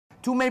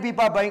Too many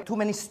people are buying too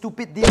many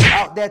stupid deals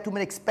out there, too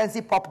many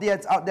expensive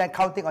properties out there,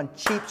 counting on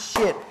cheap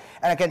shit.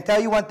 And I can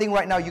tell you one thing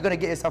right now, you're gonna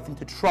get yourself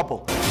into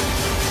trouble.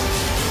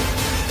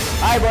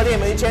 Hi everybody, I'm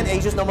No.1,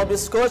 Asia's #1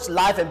 business coach,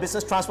 life and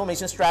business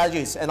transformation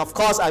strategies. And of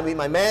course, I'm with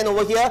my man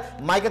over here,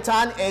 Michael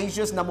Tan,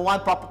 Asia's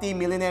 #1 property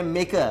millionaire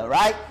maker,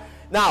 right?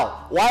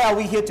 Now, why are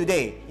we here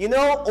today? You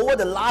know, over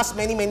the last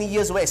many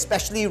years,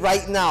 especially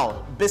right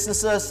now,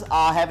 businesses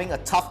are having a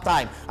tough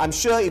time. I'm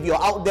sure if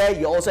you're out there,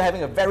 you're also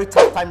having a very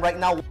tough time right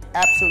now.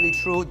 Absolutely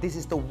true. This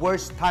is the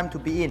worst time to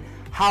be in.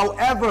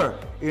 However,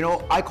 you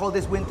know, I call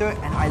this winter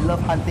and I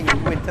love hunting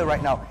in winter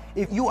right now.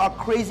 If you are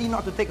crazy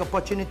not to take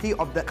opportunity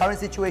of the current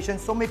situation,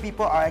 so many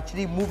people are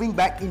actually moving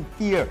back in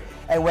fear.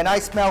 And when I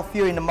smell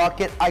fear in the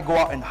market, I go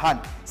out and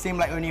hunt. Same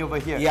like Ernie over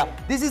here.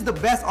 Yep. This is the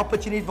best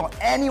opportunity for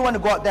anyone to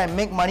go out there and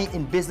make money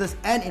in business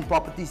and in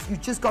properties. You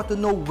just got to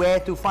know where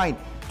to find.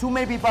 Too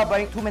many people are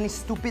buying too many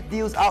stupid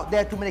deals out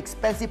there, too many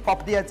expensive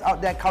properties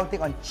out there,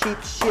 counting on cheap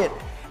shit.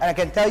 And I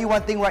can tell you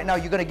one thing right now,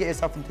 you're gonna get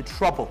yourself into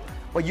trouble.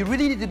 What you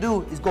really need to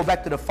do is go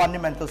back to the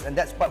fundamentals, and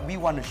that's what we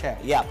want to share.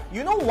 Yeah.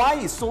 You know why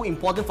it's so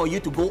important for you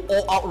to go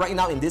all out right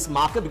now in this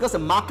market? Because the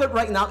market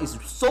right now is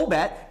so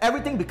bad,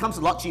 everything becomes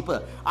a lot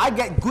cheaper. I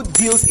get good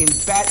deals in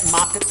bad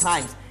market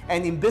times.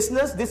 And in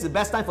business, this is the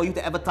best time for you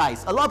to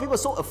advertise. A lot of people are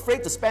so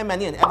afraid to spend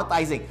money on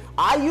advertising.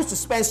 I used to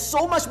spend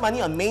so much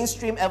money on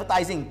mainstream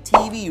advertising,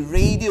 TV,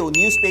 radio,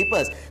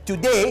 newspapers.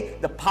 Today,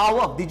 the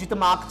power of digital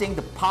marketing,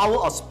 the power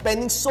of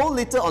spending so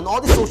little on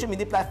all the social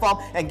media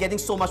platforms and getting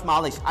so much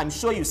mileage. I'm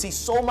sure you see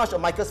so much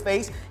of Michael's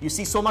face, you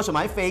see so much of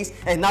my face,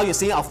 and now you're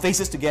seeing our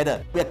faces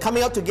together. We are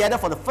coming out together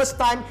for the first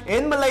time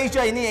in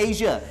Malaysia and in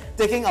Asia,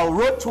 taking a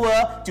road tour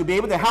to be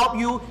able to help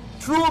you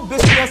through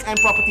business and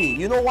property.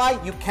 You know why?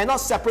 You cannot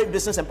separate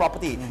business and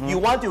property. You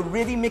want to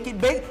really make it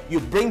big,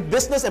 you bring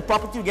business and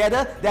property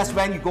together, that's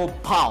when you go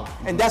pow.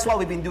 And that's what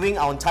we've been doing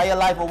our entire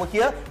life over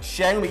here,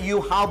 sharing with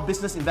you how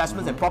business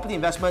investments and property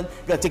investment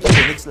are going to take you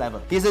to the next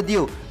level. Here's the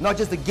deal, not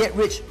just to get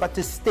rich, but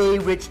to stay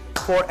rich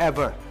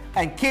forever.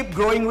 And keep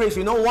growing rich.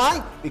 You know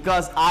why?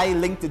 Because I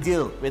linked the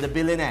deal with a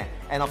billionaire.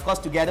 And of course,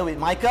 together with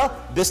Michael,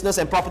 business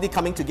and property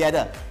coming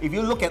together. If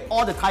you look at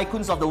all the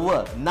tycoons of the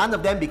world, none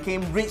of them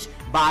became rich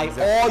by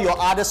all your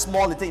other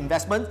small little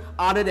investments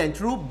other than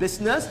through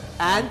business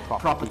and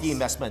property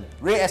investment.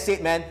 Real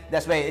estate, man,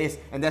 that's where it is.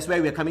 And that's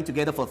where we're coming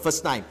together for the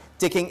first time,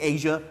 taking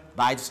Asia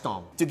by the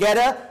storm.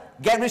 Together,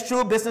 get rich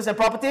through business and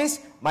properties.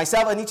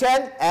 Myself, Ernie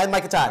Chen, and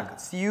Michael Tan.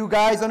 See you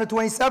guys on the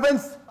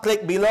 27th.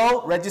 Click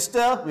below,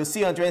 register. We'll see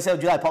you on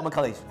 27th July at Portman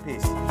College.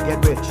 Peace.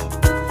 Get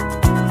rich.